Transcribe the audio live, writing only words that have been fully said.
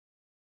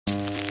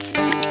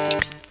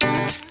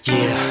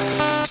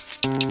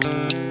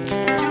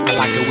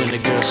like it when the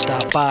girls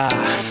stop by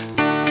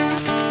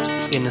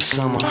in the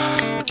summer.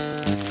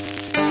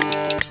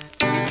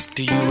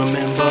 Do you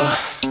remember?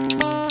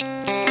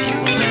 Do you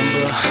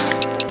remember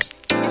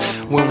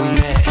when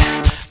we met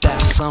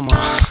that summer?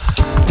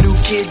 New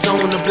kids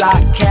on the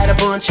block had a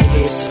bunch of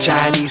hits.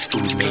 Chinese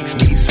food makes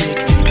me sick,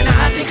 and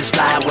I think it's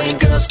fly when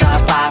girls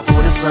stop by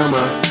for the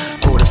summer.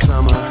 For the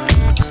summer,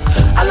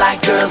 I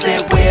like girls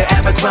that wear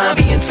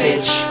Abercrombie and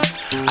Fitch.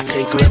 I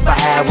take her if I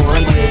had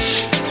one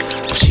wish,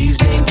 but she's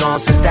been gone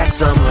since that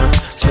summer.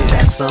 Since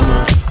that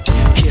summer.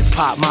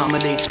 Hip-hop mama,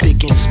 they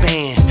spick and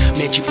span.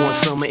 Met you one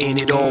summer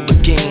and it all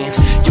began.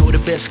 You're the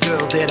best girl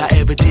that I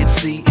ever did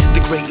see.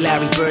 The great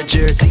Larry Bird,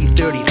 Jersey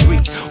 33.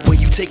 When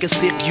you take a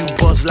sip, you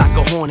buzz like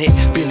a hornet.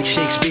 Billy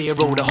Shakespeare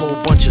wrote a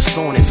whole bunch of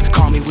sonnets.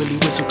 Call me Willie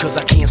Whistle cause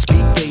I can't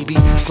speak, baby.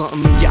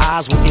 Something in your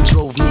eyes went and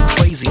drove me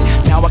crazy.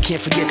 Now I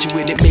can't forget you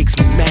and it makes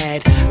me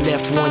mad.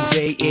 Left one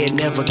day and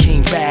never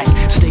came back.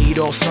 Stayed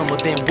all summer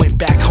then went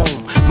back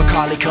home.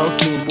 Macaulay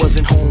Culkin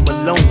wasn't home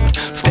alone.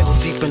 Fell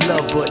deep in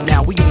love but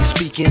now we ain't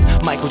speaking.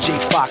 Michael J.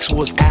 Fox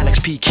was Alex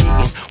P.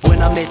 Keaton.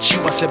 When I met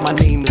you I said my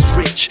name is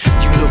Rich.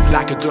 You look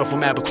like a girl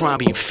from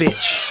Abercrombie and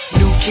Fitch.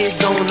 New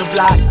kids on the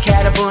block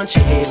had a bunch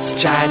of hits.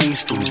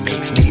 Chinese food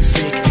makes me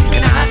sick,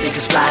 and I think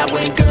it's fly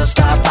when girls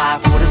stop by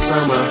for the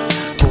summer.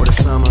 For the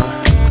summer,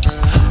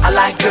 I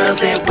like girls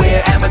that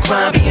wear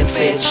Abercrombie and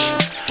Fitch.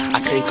 I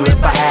take her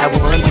if I had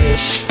one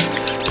wish,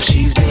 but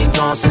she's been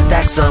gone since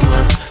that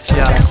summer.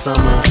 Since that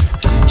summer.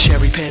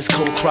 Cherry pants,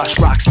 cold crush,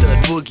 rock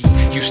stud boogie.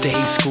 Used to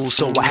hate school,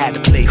 so I had to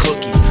play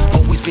hooky.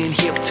 Always been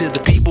hip to the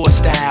b-boy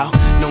style,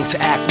 known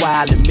to act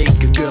wild and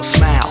make a girl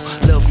smile.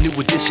 Love New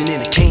Edition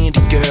and a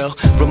candy girl.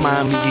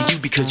 Remind me of you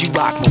because you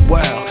rock my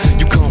world.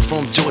 You come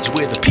from Georgia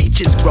where the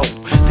peaches grow.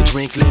 They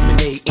drink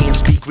lemonade and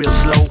speak real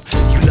slow.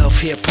 You love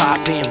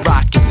hip-hop and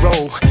rock and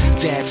roll.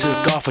 Dad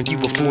took off when you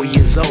were 4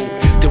 years old.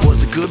 There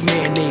was a good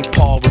man named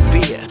Paul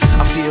Revere.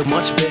 I feel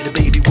much better,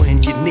 baby,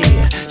 when you're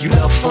near. You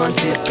love Fun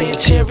Dip and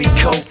Cherry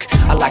Coke.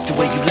 I like the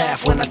way you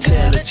laugh when I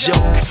tell a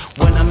joke.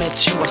 When I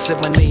met you, I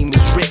said my name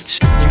is Rich.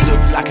 You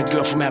look like a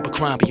girl from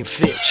Abercrombie and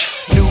Fitch.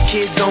 New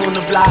kids on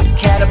the block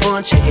had a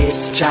bunch of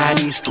hits.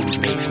 Chinese food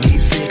makes me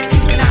sick,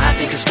 and I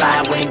think it's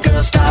fly when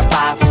girls stop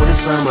by for the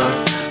summer.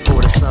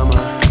 For the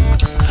summer,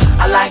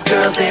 I like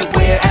girls that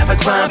wear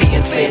Abercrombie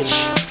and Fitch.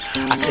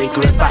 I take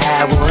her if I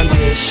had one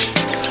wish,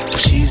 but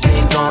she's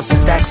been gone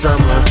since that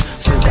summer.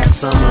 Since that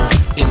summer.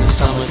 In the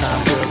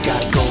summertime, girls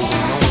got it going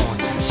on.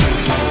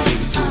 Shake my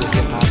baby to a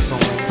hip-hop song.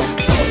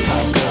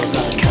 Summertime girls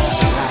are the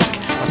kind I like.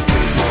 I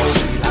stay more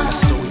like I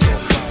stole your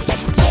heart.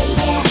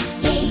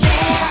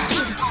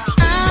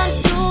 I'm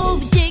so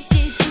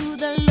addicted to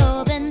the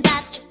loving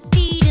that you're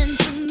feeding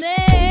to me.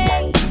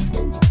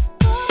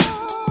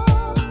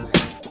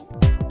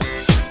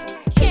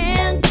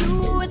 Can't do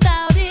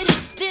without it.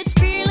 This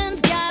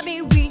feeling's got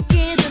me weak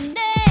in the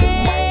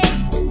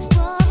knees.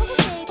 Whoa,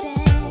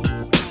 baby.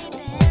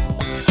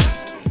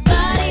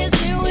 Body's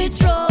in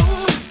withdrawal.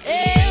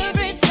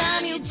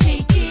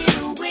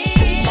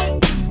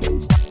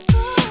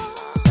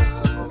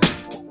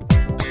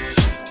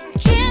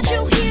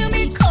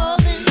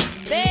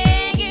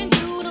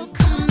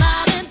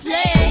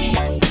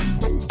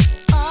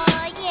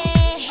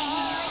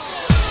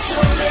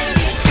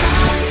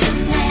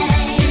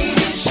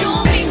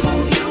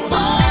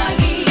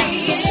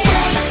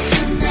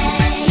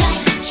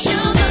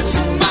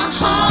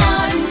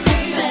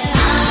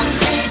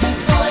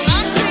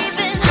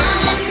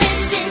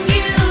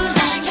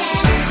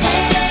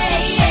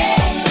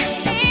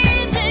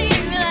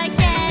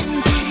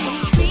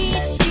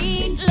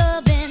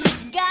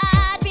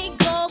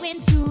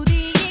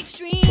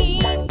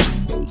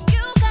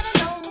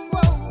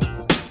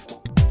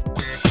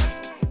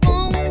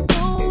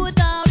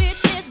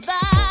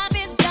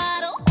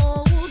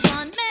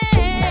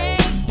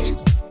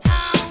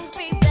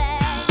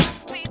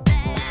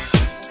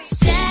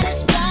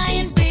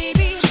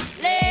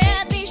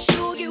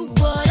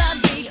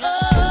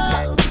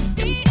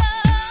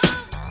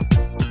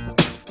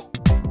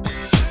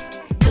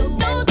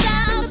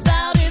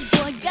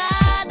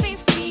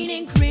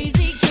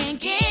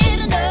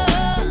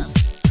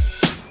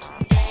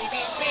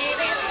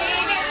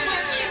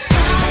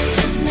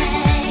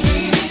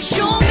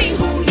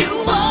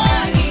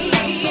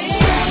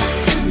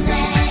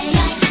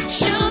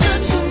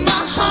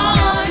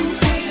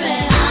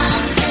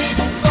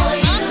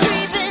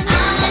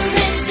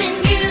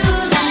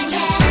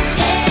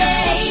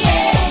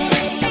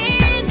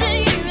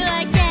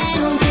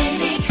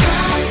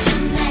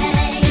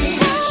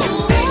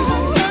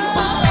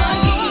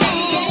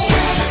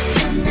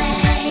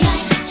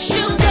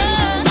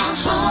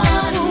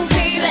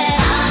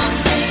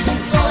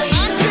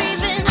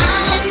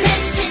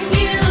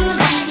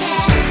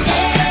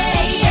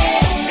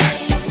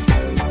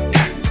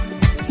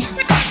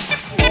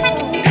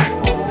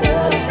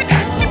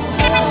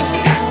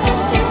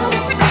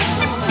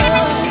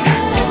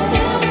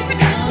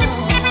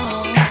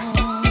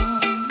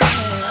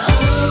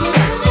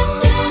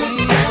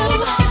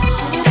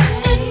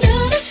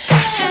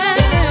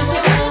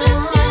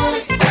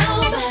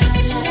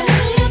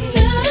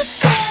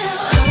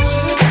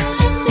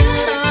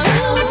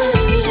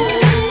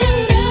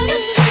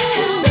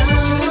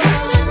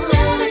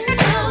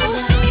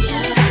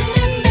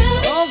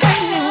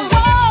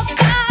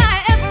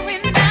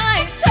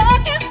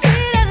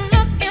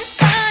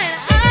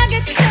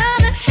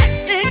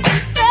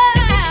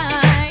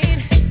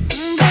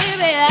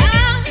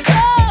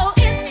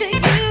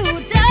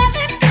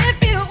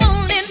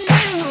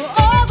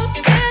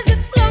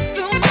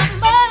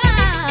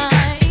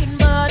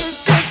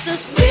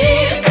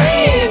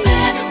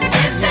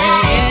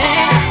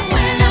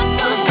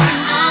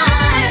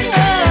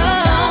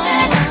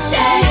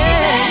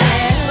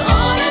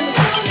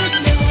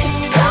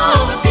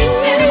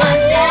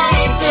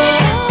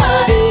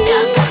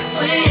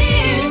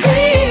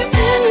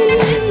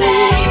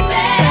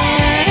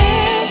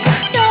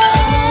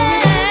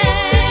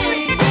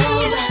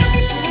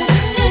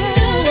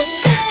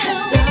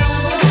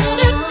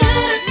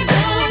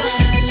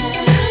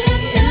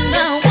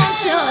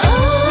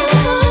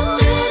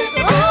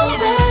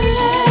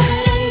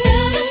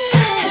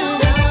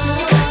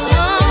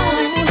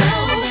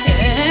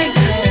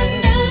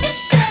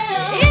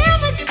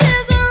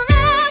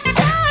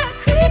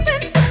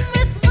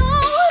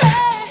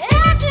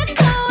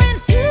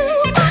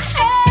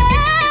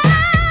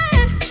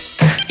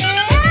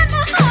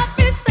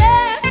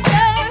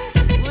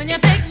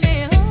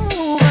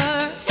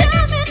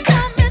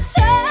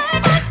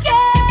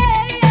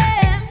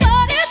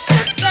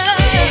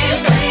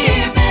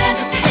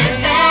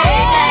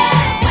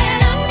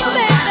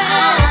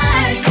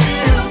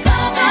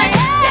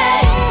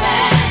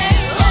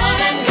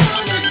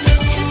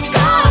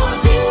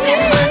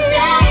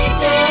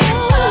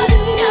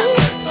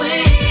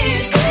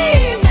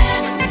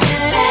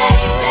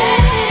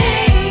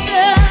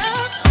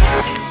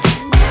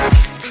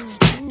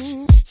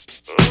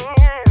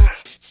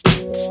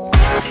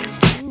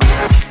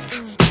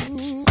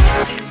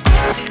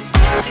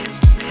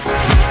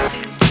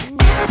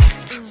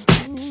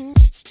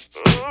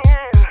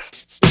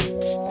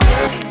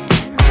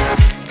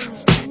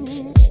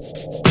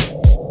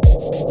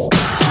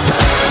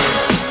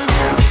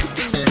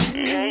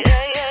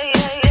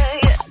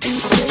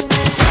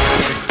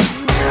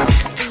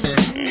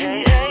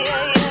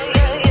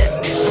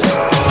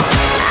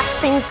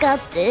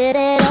 did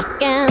it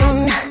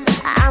again.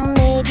 I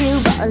made you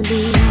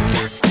believe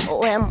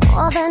we're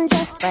more than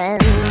just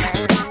friends.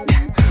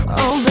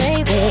 Oh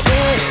baby,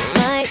 it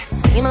might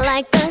seem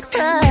like a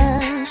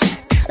crush,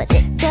 but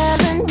it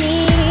doesn't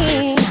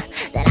mean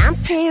that I'm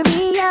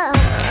serious.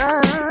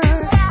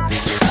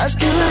 'Cause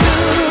to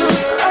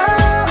lose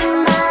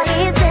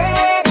somebody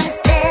said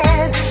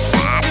instead,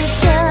 that is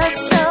just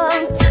so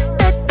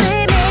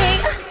typically me.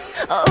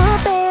 Oh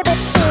baby,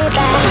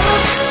 baby,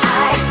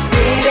 I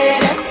did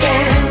it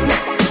again.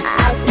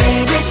 I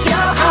played with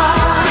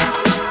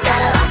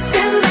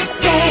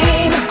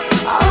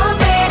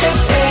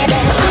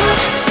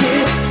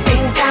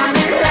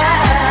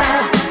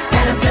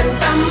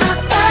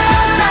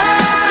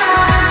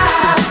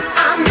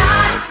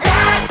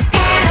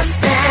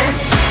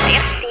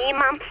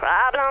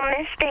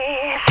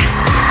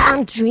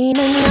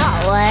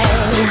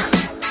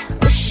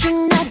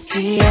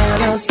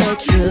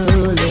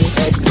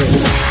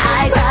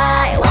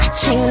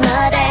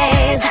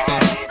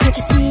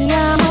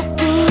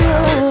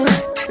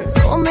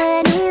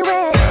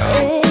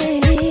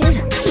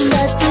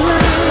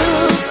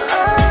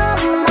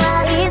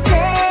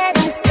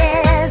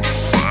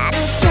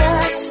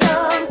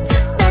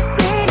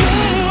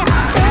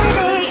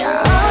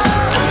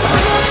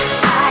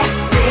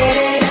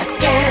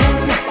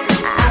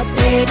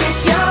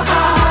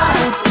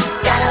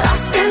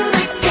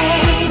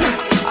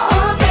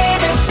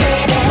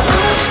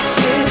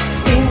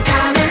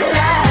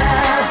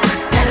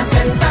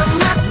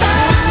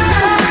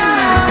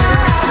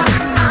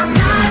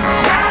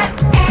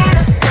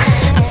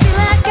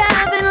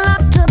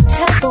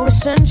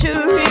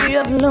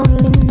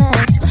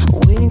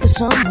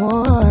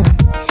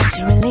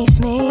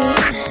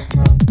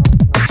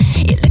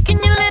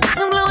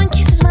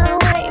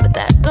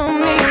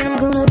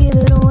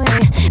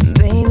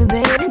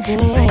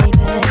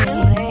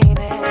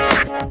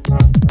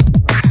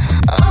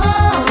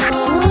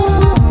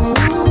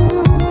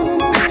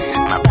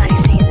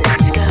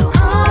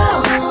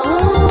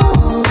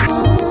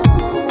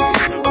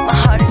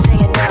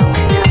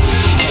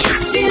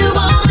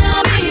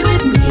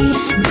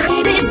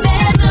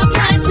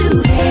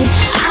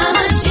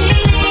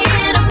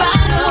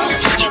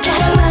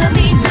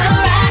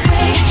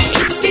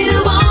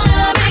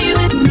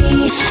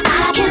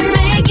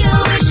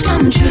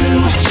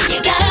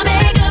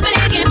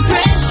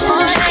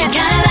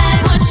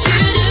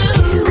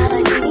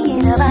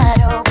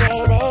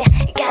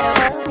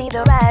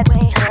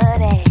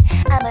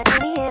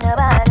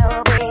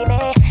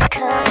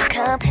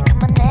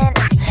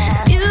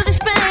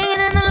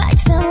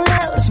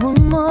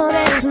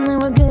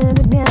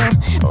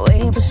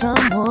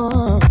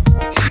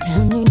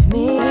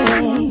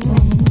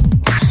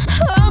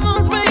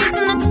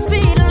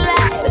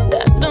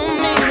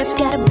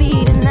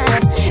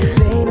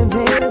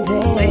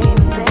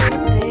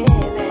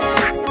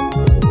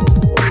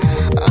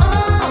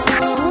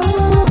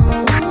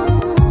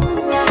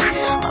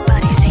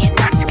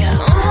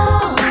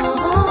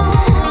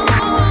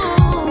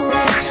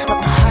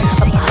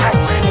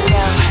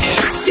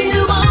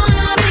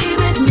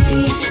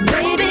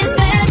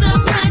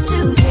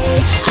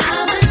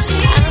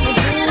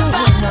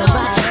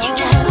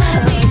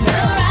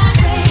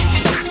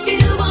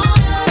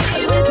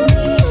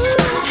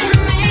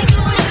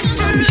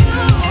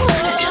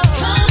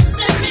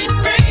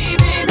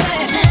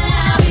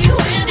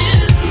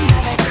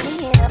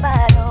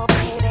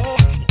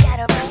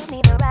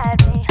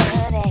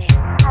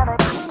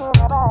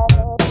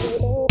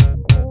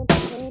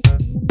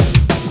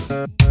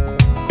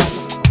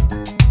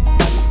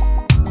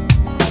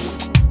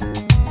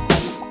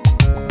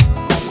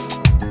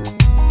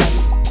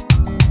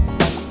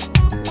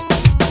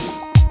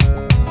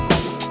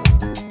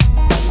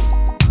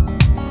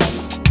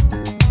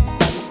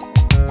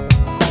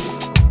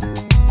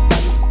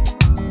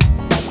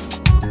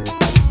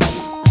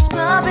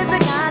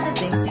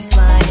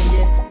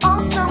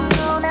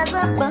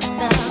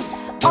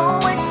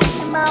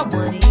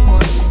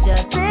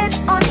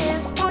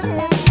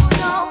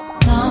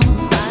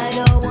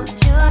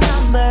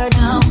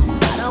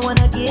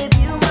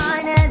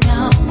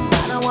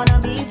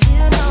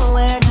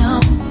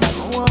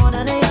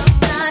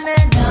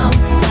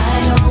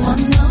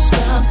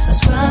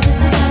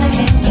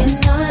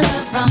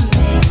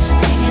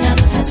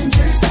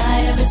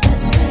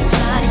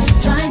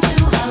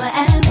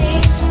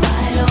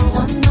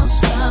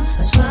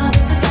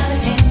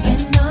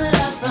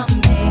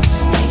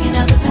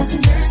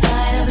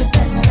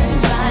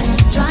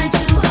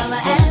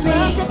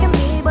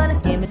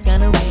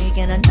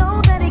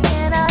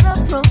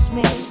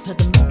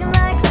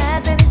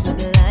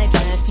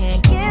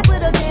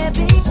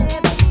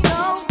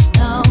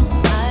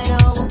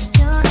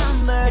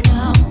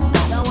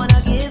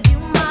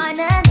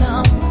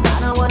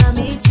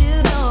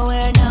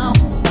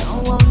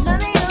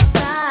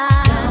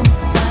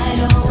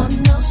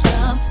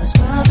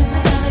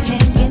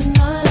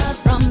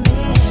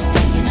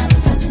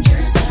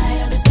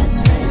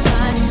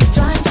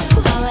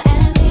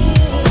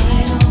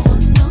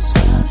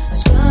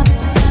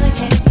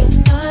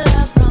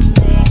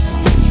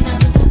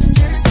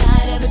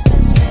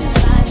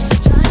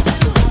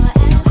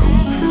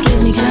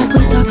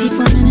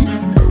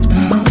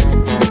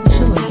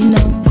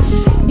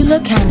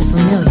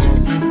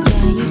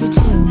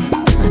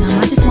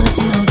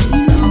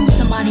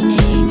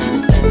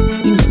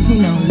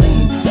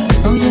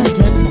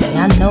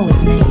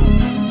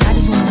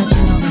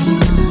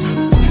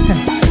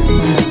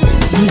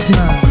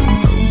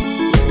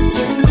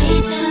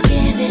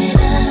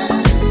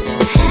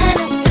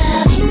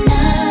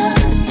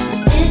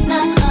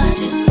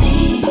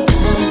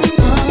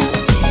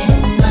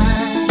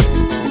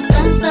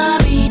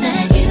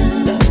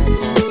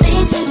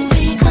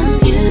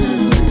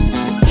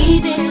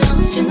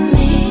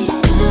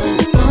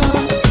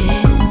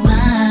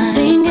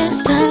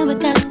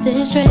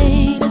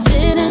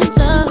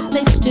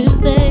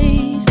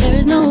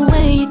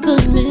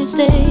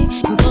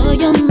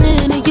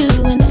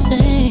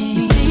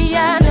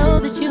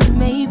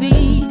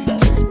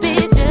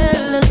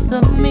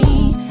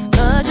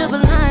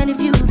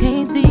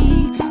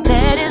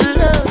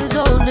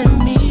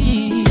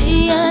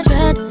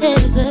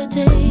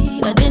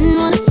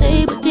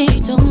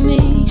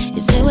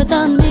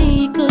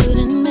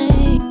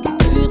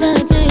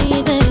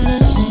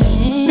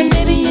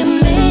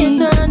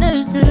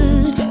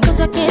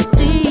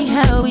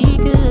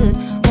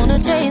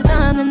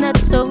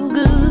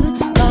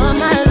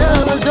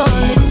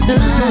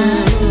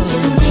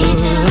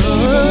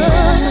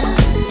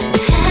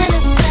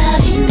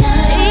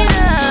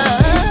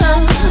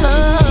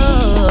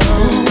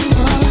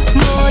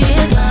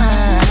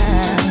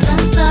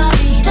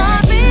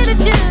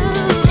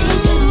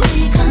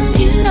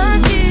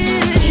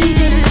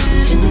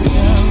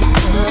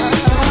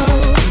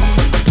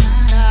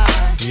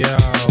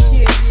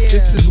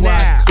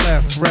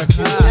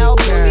refugee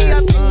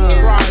cat.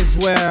 Cries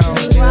well.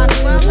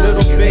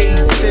 Little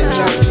bass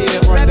sitting up here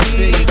on the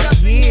bass.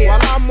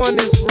 While I'm on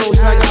this road,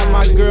 I got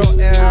my girl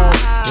L.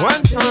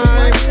 One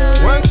time.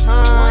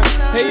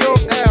 Hey yo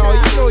L,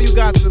 you know you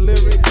got the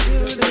lyrics.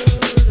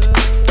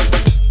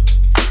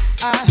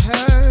 I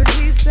heard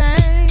he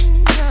sang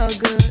a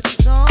good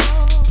song.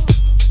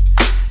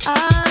 I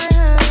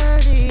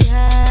heard he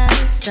had a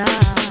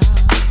style.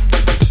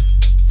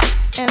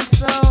 And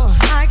so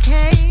I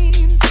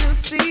came to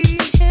see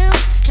him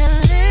and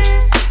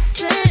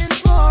listen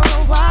for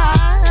a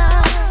while.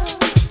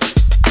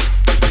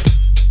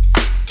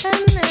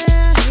 And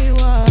there he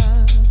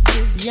was,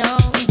 this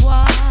young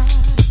boy,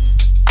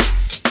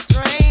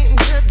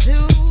 stranger to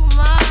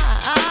my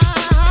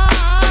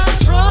eyes,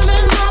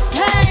 strumming my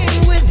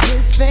pain with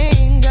his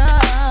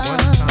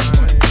fingers,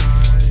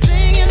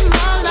 singing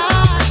my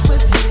life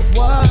with his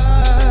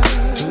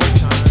words,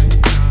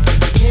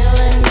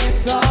 killing me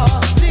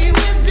softly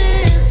with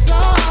this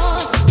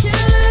song,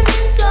 killing me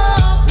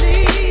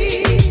softly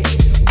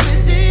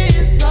with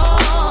this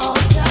song,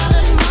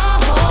 telling my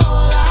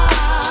whole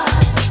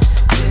life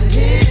with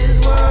his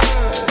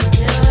words,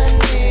 killing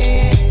me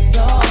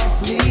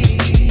softly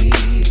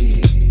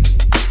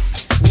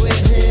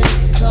with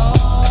his song.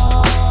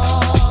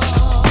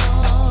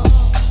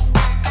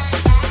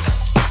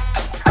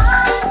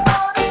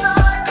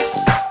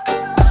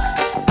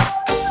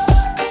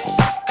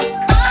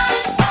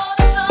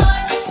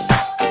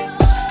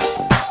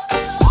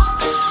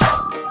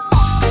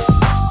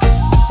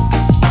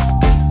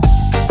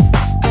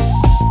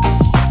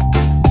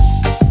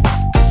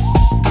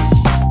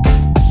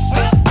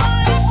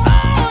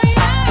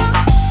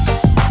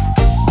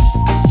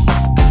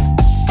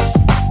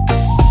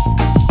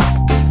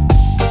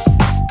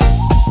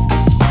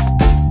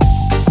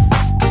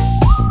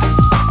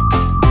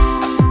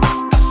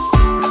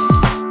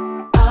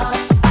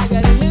 I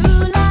got a new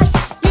life,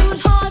 you'd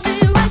hardly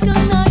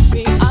recognize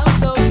me. I'm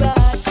so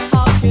bad,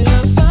 how can a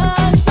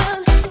person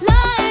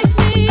like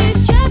me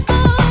care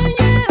for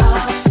you?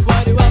 Why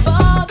do I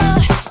bother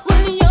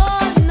when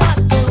you're not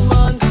the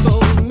one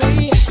for me?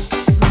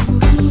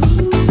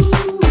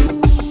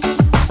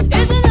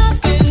 Is it not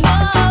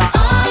enough?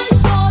 I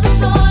saw the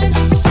sign,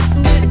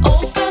 and it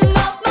opened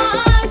up my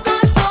eyes. I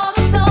saw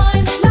the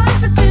sign,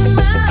 life is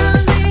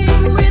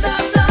demanding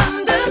without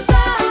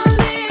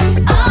understanding.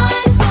 I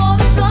saw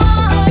the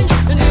sign,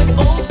 and it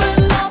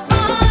opened up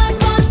my eyes.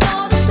 I saw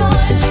the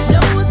sign, no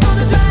one's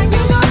gonna drag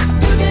you up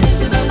to get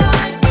into the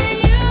light where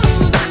you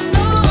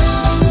belong.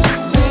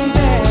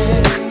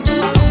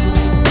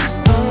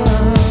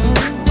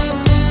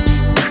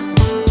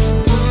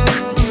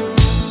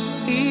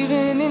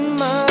 Even in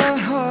my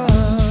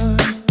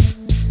heart,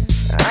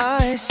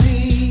 I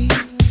see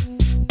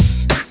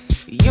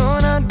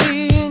you're not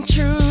being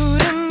true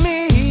to me.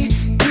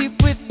 Deep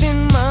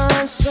within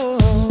my soul,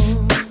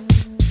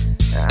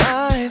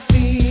 I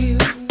feel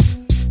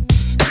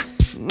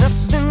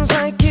nothing's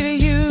like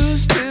it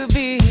used to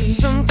be.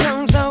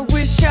 Sometimes I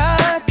wish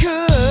I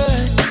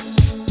could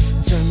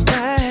turn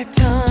back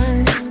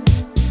time.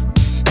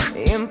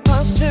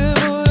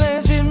 Impossible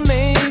as it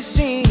may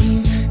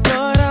seem,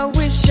 but I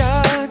wish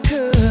I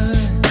could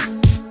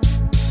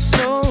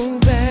so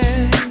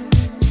bad,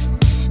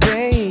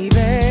 baby.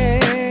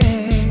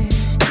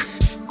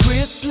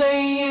 Quit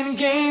playing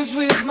games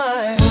with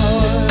my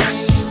heart,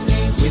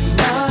 with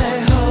my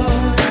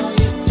heart,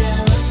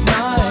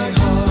 my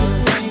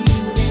heart.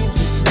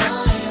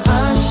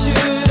 I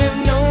should have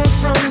known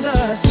from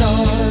the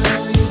start,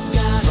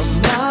 from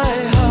my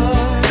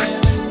heart,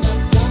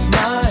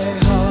 my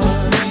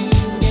heart,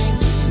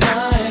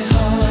 my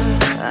heart.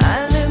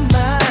 I live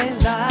my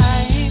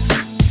life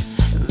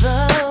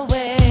the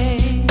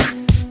way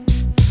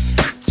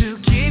to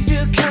keep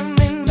you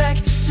coming back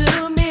to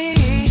me.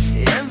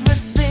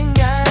 Everything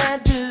I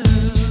do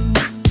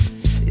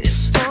is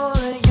for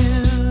you.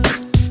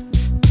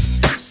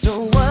 So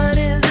what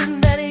is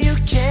it that you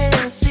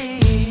can't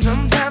see?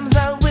 Sometimes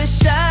I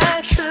wish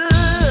I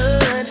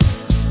could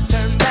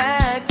turn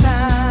back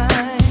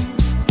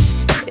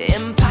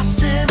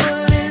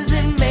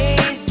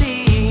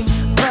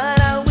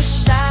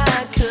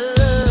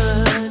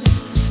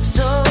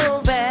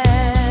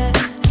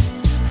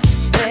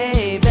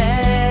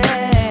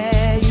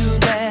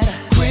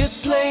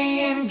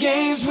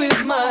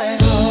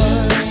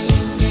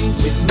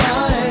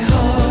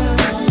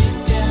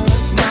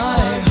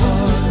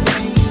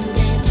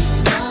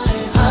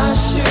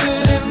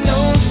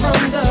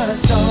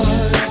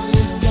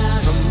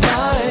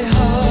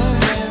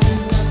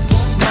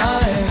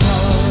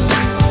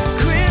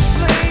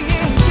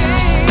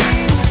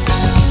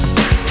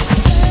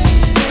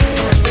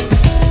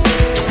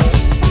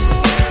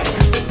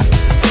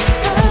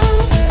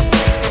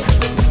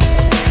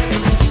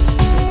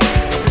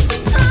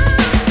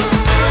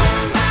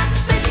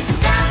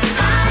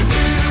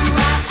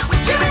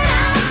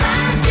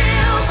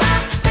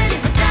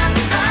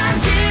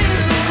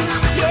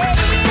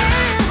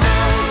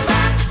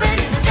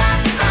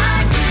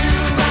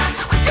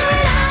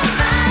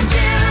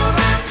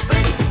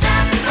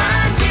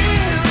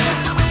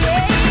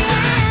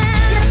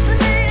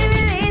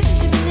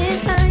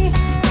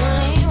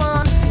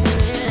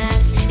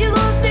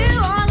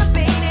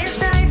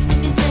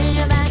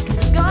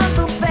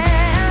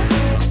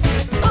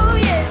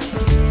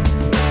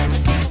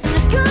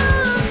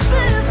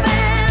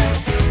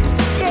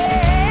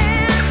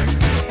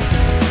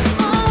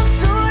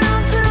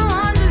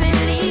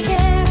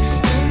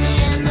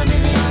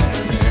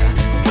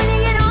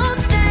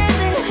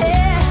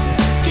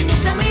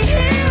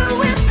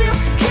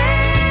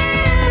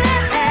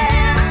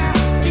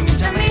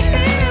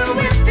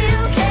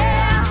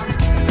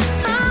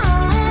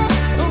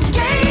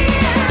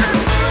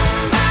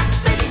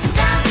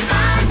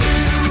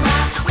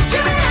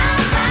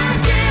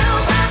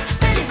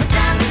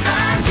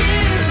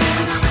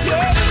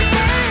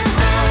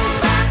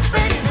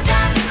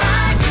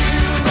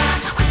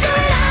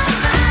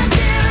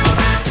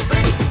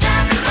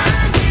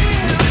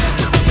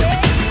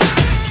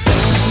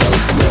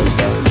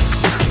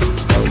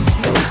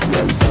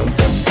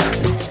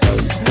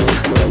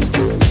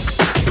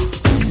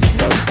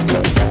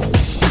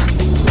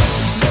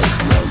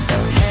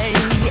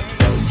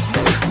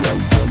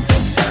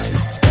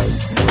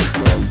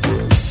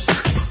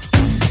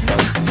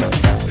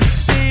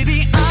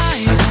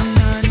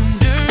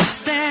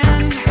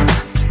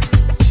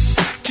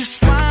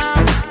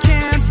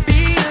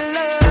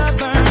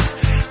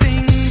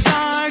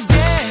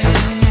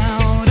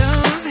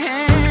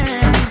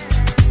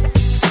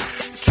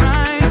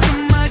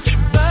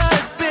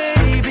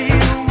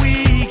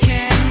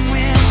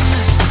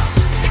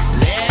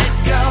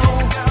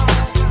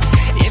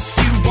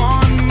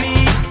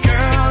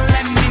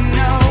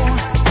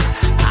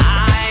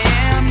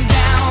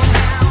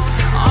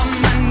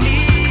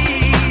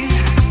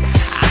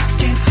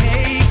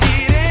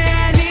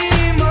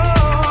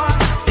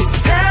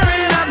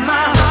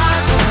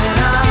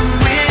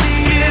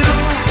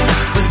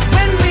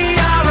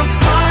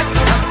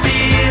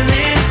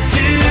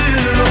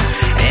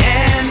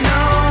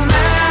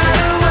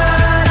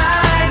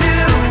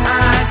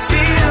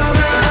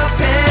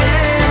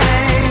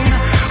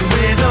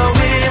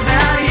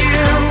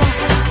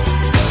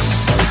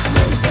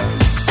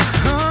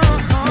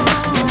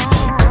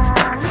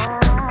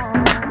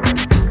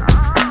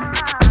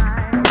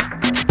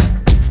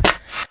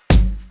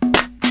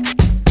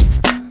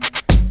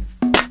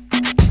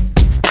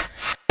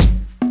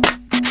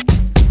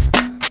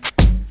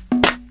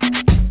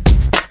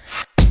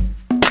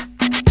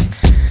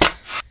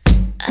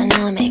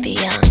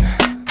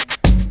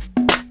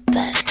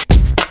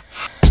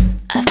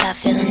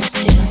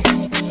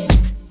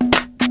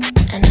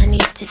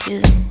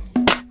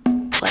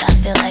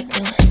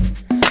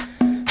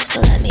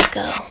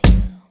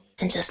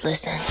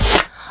Just listen.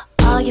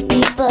 All you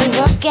people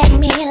look at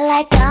me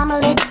like I'm a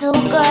little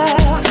girl.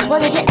 Well,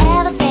 did you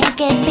ever think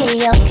it'd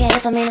be okay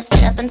for me to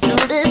step into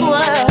this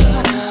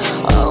world?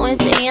 Always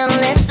saying,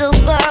 little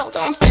girl,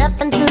 don't step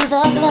into the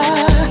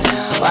club.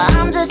 Well,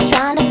 I'm just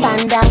trying to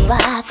find out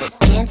why, 'cause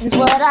dancing's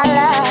what I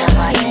love.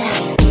 Oh,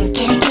 yeah.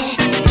 Get it, get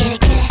it, get it,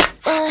 get it.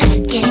 Get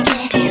it, get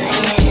it, get it,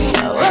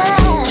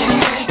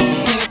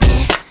 get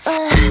it.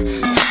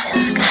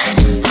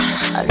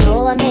 I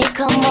know I may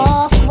come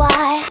off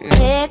quiet,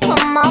 may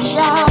come off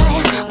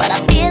shy, but I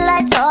feel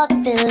like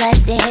talking, feel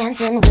like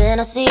dancing when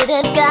I see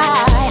this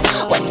guy.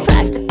 What's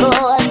practical,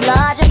 what's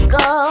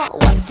logical,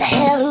 what the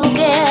hell, who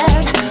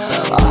cares?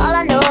 All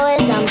I know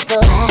is I'm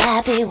so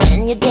happy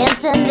when you're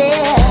dancing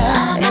there.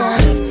 I'm a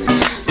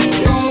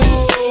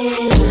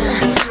slave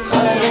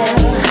for you.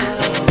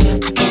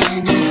 I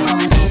cannot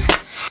hold it,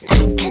 I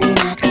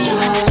cannot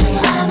control it.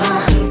 I'm a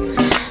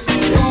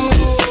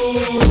slave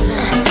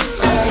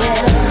for you.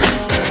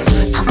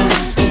 I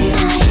won't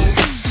deny it,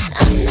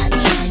 I'm not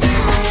trying to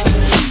hide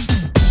it.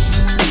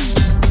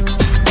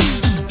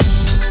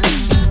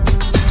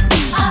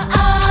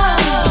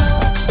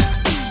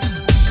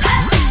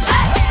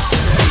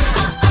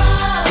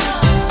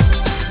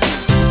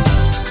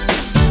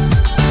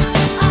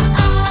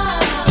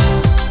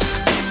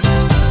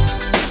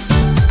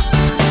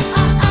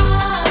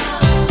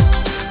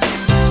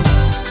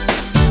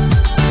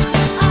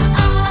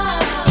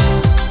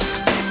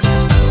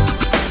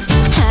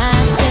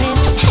 I said,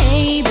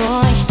 hey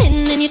boy,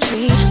 sitting in your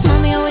tree.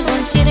 Mommy always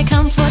wants you to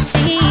come for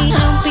tea.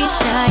 Don't be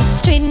shy,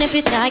 straighten up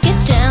your tie.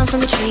 Get down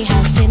from a tree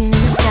house sitting in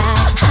the sky.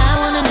 I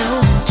wanna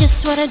know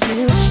just what I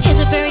do. Is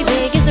it very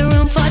big? Is there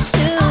room for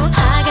two?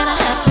 I got a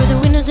house with the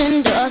windows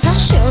and doors. I'll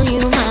show you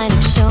mine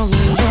and show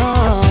me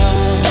yours.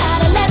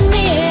 Gotta let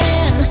me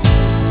in.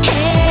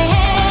 Hey,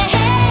 hey,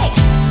 hey,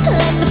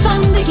 let the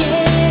fun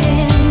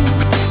begin.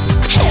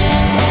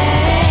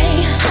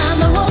 Hey,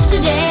 I'm a wolf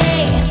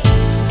today.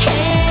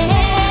 Hey,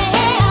 hey,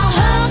 hey, I'll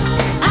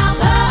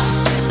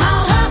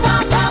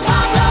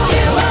huff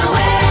you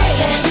away.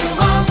 Say you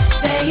won't,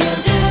 say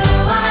you'll do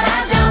what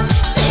I don't.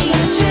 Say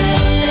you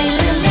drift, say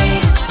to me.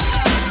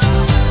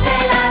 Say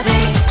la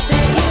vie,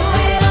 say you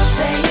will,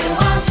 say you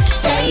won't.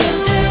 Say you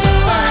do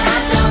what I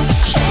don't.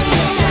 Say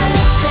you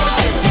drift, say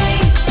to me.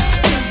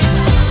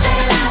 Say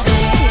la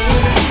vie.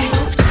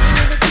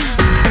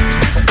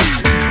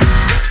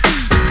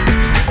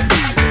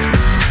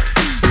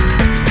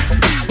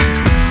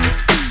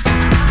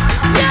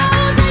 Yo,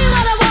 I'll tell you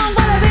what I want,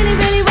 what I really,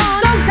 really want.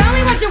 Don't tell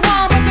me what you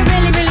want, what you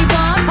really, really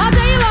want. I'll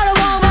tell you what I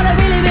want, what I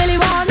really, really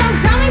want. Don't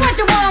tell me what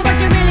you want, what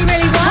you really,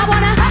 really want.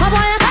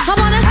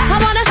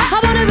 I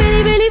wanna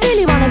really, really,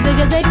 really wanna zig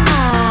a zig.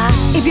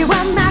 If you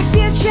want my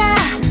future,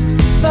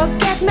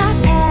 forget my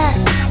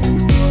past.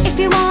 If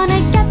you wanna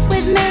get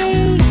with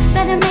me,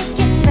 better make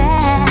it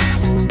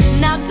fast.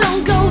 Now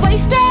don't go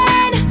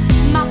wasting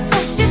my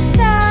precious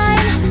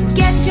time.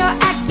 Get your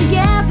act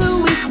together,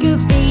 we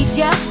could be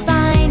just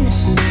fine.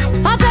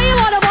 I'll tell you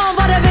what I want,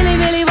 what I really,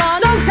 really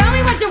want. Don't tell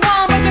me what you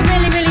want, what you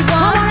really, really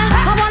want.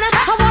 I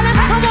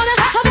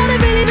wanna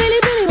really, really,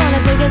 really wanna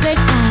zig a zig.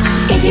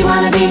 If you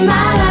wanna be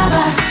my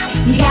lover,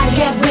 you gotta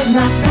get with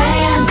my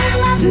friends.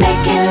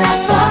 Make it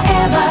last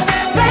forever.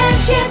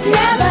 Friendship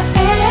never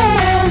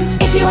ends.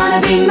 If you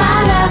wanna be my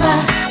lover,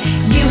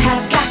 you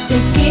have got to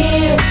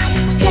give.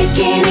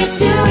 Taking is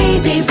too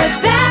easy, but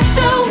that's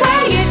the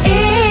way it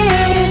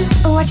is.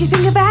 What you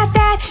think about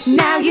that?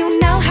 Now you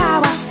know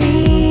how I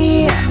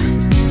feel.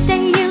 Say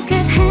you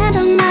could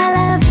handle my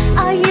love.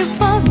 Are you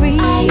for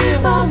real? Are you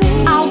for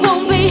real? I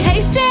won't be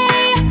hasty,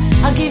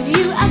 I'll give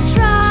you a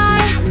try.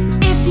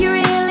 If you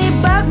really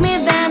bug me,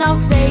 then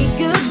I'll say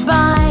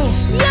goodbye.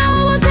 Yo,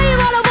 I'll tell you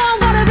what I want,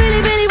 what I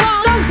really, really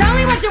want. Don't tell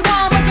me what you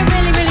want, what you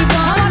really, really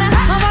want. I wanna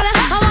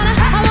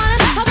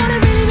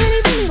really,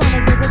 really, really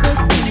wanna go.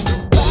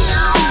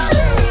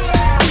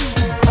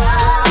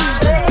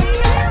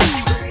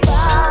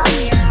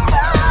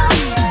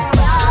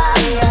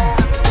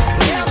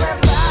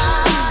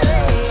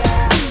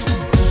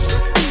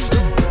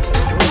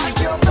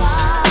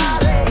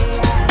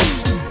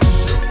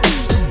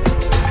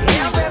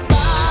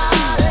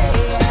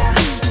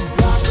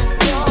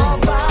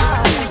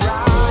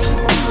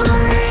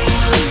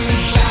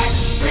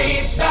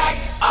 Backstreet's back,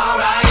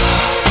 alright.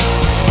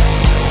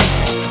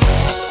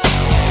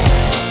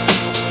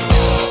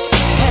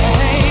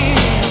 Hey,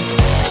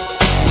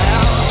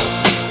 now,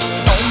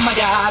 oh my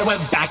God, we're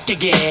back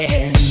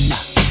again.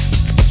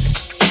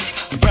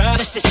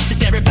 Brothers,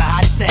 sisters,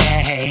 everybody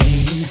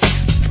sing.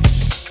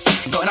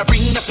 Gonna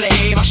bring the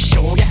flavor,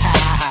 show you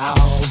how.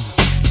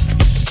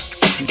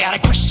 Got a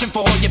question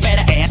for you,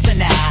 better answer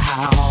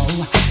now.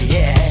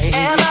 Yeah.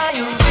 Am I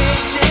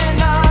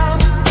original?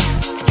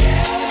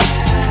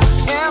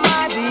 Am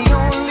I the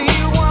only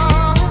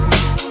one?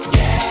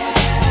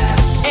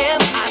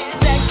 Am I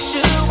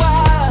sexual?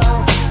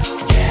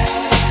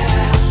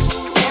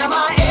 Am I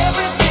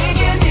everything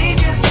you need?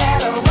 You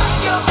better rock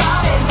your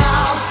body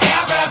now.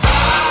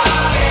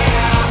 Everybody,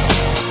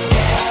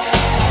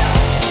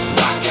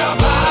 rock your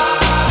body.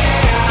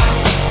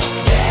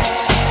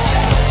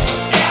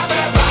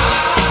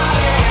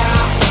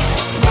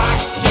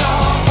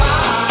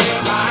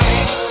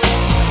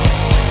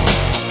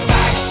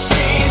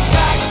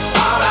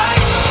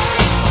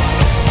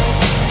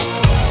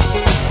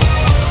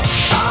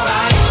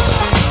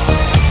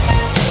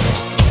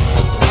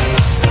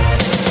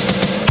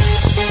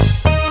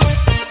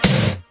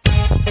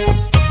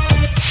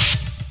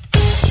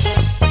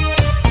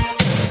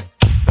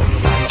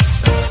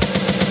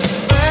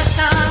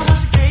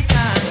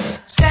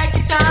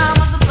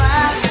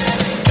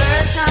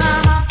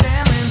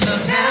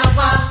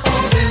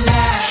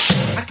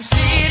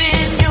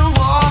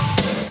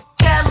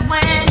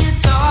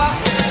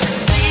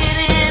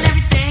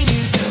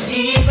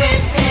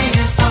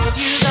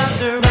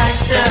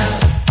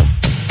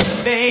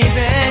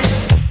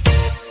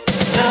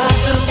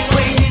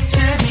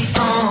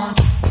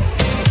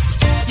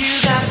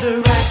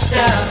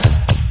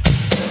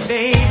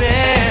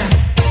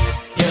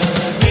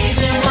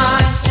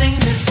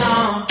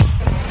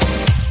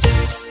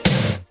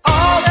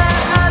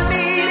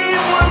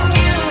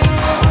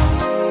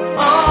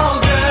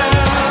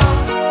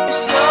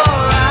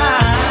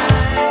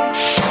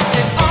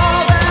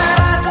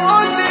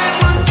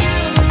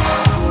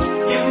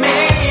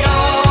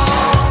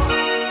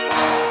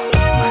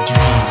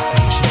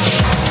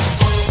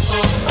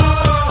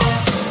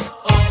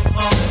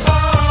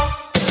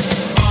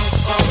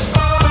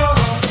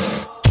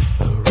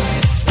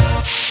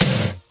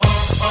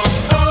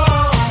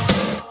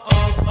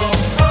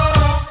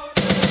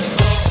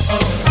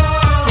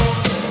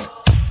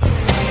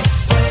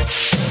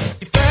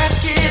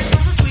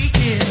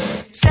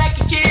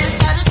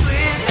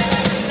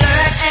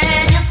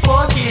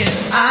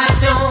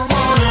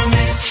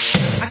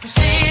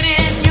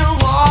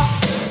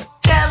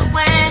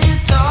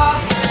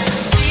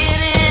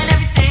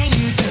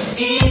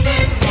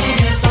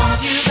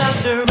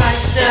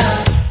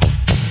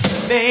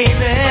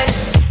 baby.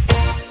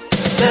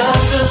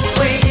 Love the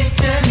way you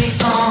turn me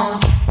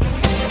on.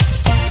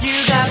 You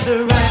got the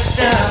right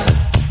stuff,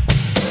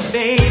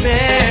 baby.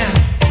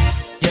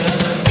 You're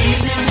the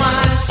reason why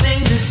I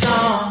sing this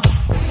song.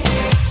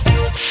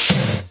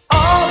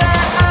 All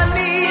that I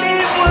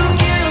needed was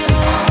you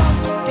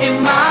in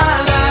my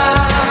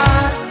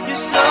life.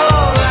 You're so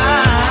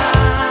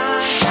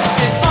right.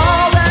 And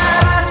all that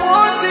I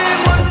wanted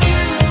was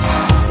you.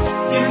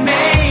 You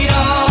made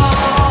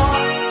all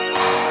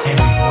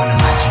every one of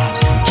my dreams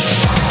come true.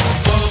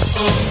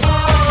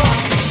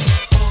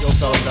 Yo,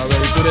 fellas, y'all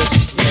ready for this?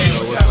 Yeah,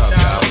 what's up,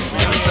 y'all?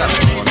 What's up,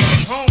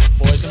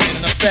 boys, I'm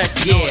in effect.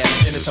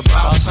 Yeah, and it's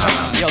about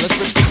time. Yo, let's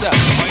switch this up.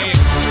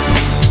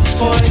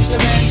 Boys the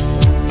man,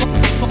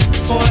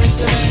 boys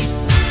the man,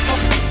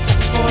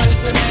 boys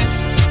the man.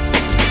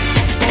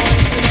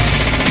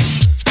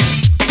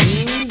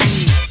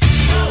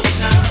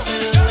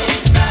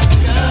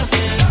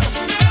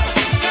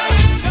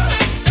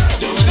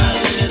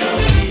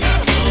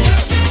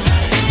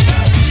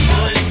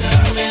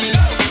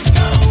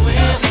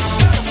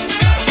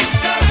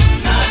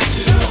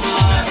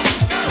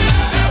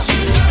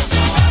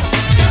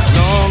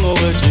 Long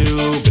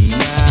overdue, but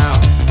now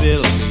I'm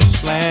feeling me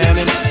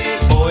slamming.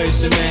 Boys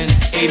to men,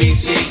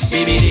 ABC,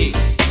 BBD.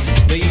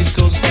 The East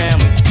Coast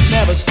family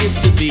never skip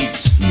the beat.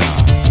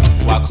 Nah,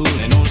 while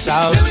cooling on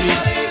South Street,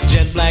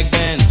 jet black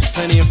Benz,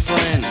 plenty of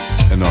friends,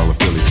 And all the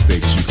Philly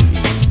steaks you can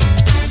eat.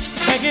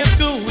 Back in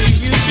school, we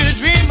used to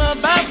dream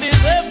about this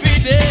every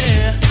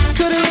day.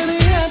 Could it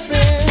really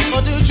happen?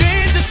 Or do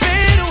dreams just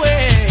fade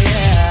away?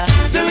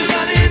 Then we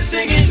started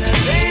singing the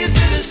days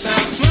to the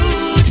sound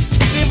smooth.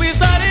 Then we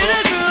started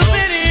a group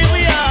and here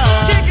we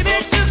are, kicking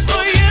it just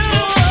for you.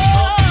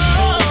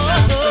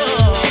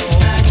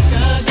 Back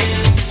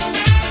again,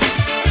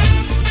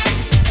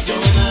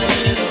 doing a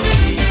little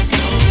East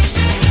Coast.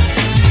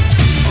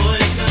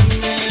 Boys and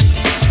men,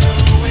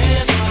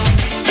 going on.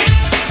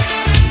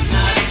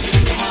 Not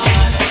too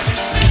hard,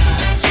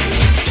 not too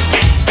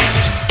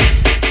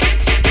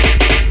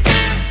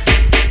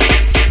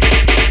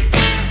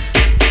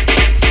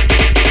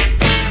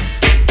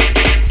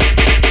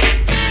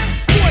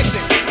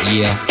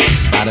Yeah,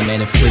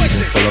 Spider-Man and Freeze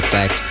in full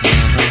effect.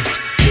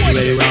 You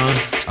ready, Ron?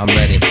 I'm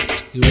ready.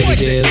 You ready,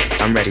 Dave?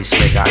 I'm ready,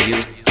 Slick. Are you?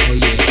 Oh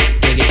yeah,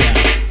 bring it down.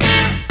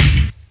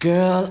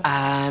 Girl,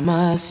 I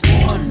must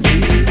warn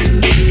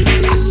you,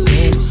 I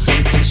sense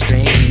something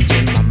strange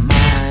in my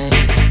mind.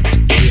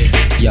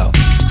 Yo,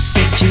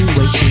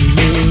 Situation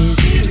is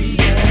serious.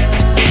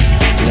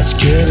 Let's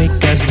cure it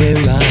cause we're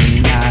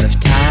running out of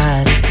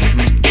time.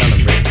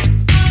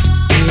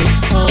 It's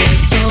all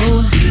so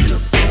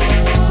beautiful.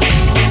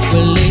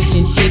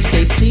 Relationships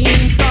they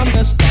seem from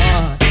the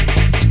start.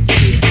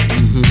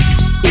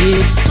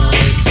 It's all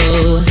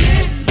so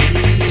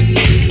deadly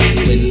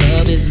when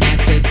love is not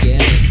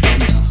together from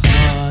the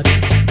heart.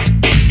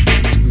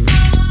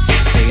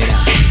 Check it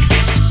out.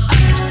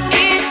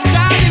 It's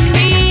driving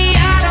me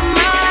out of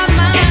my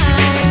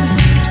mind.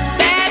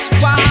 That's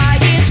why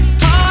it's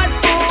hard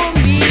for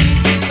me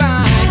to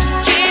find.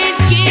 Can't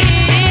get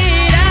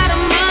it out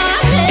of my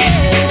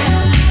head.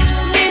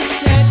 Miss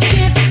her,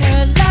 kiss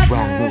her, love her.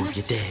 wrong move,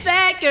 you're dead.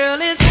 That girl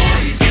is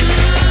poison.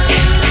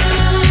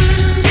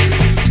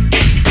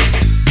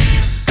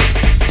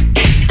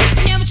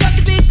 Never trust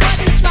a big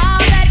button to smile.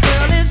 That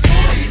girl is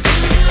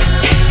poison.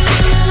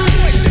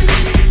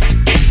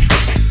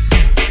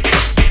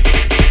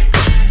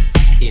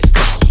 If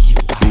I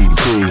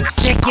were you,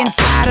 Sick and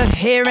tired of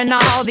hearing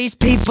all these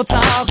people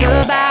talk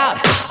about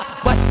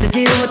what's the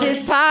deal with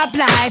this pop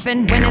life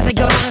and when is it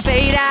gonna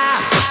fade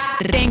out?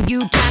 The thing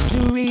you got to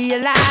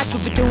realize,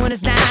 what we're doing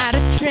is not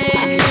a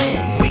trend.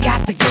 We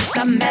got to get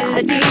the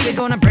melody, we're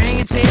gonna bring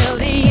it till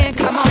the end.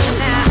 Come on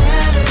now.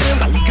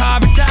 like the car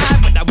I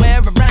drive, what I wear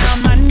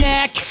around my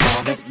neck.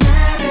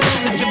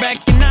 Don't you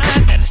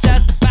recognize that it's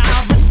just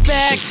about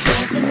respect?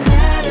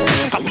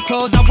 All the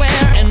clothes I wear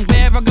and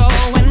where I go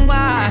and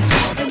why.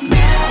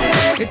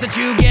 It's that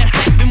you get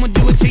hype and we'll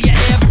do it to you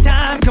every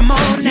time. Come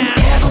on now.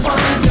 Ever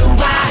wonder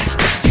why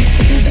this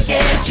music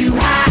gets you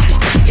high?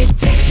 It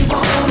takes you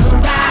on a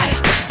ride.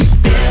 You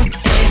feel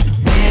it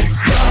when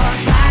your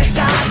body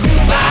starts to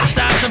rock.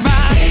 Stop the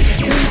ride.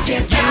 You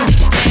can't stop.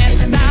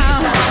 Dance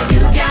now. All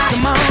you got.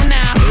 Come on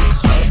now.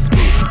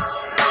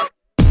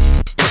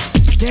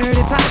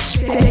 Dirty pop,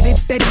 baby,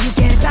 baby, you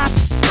can't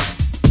stop.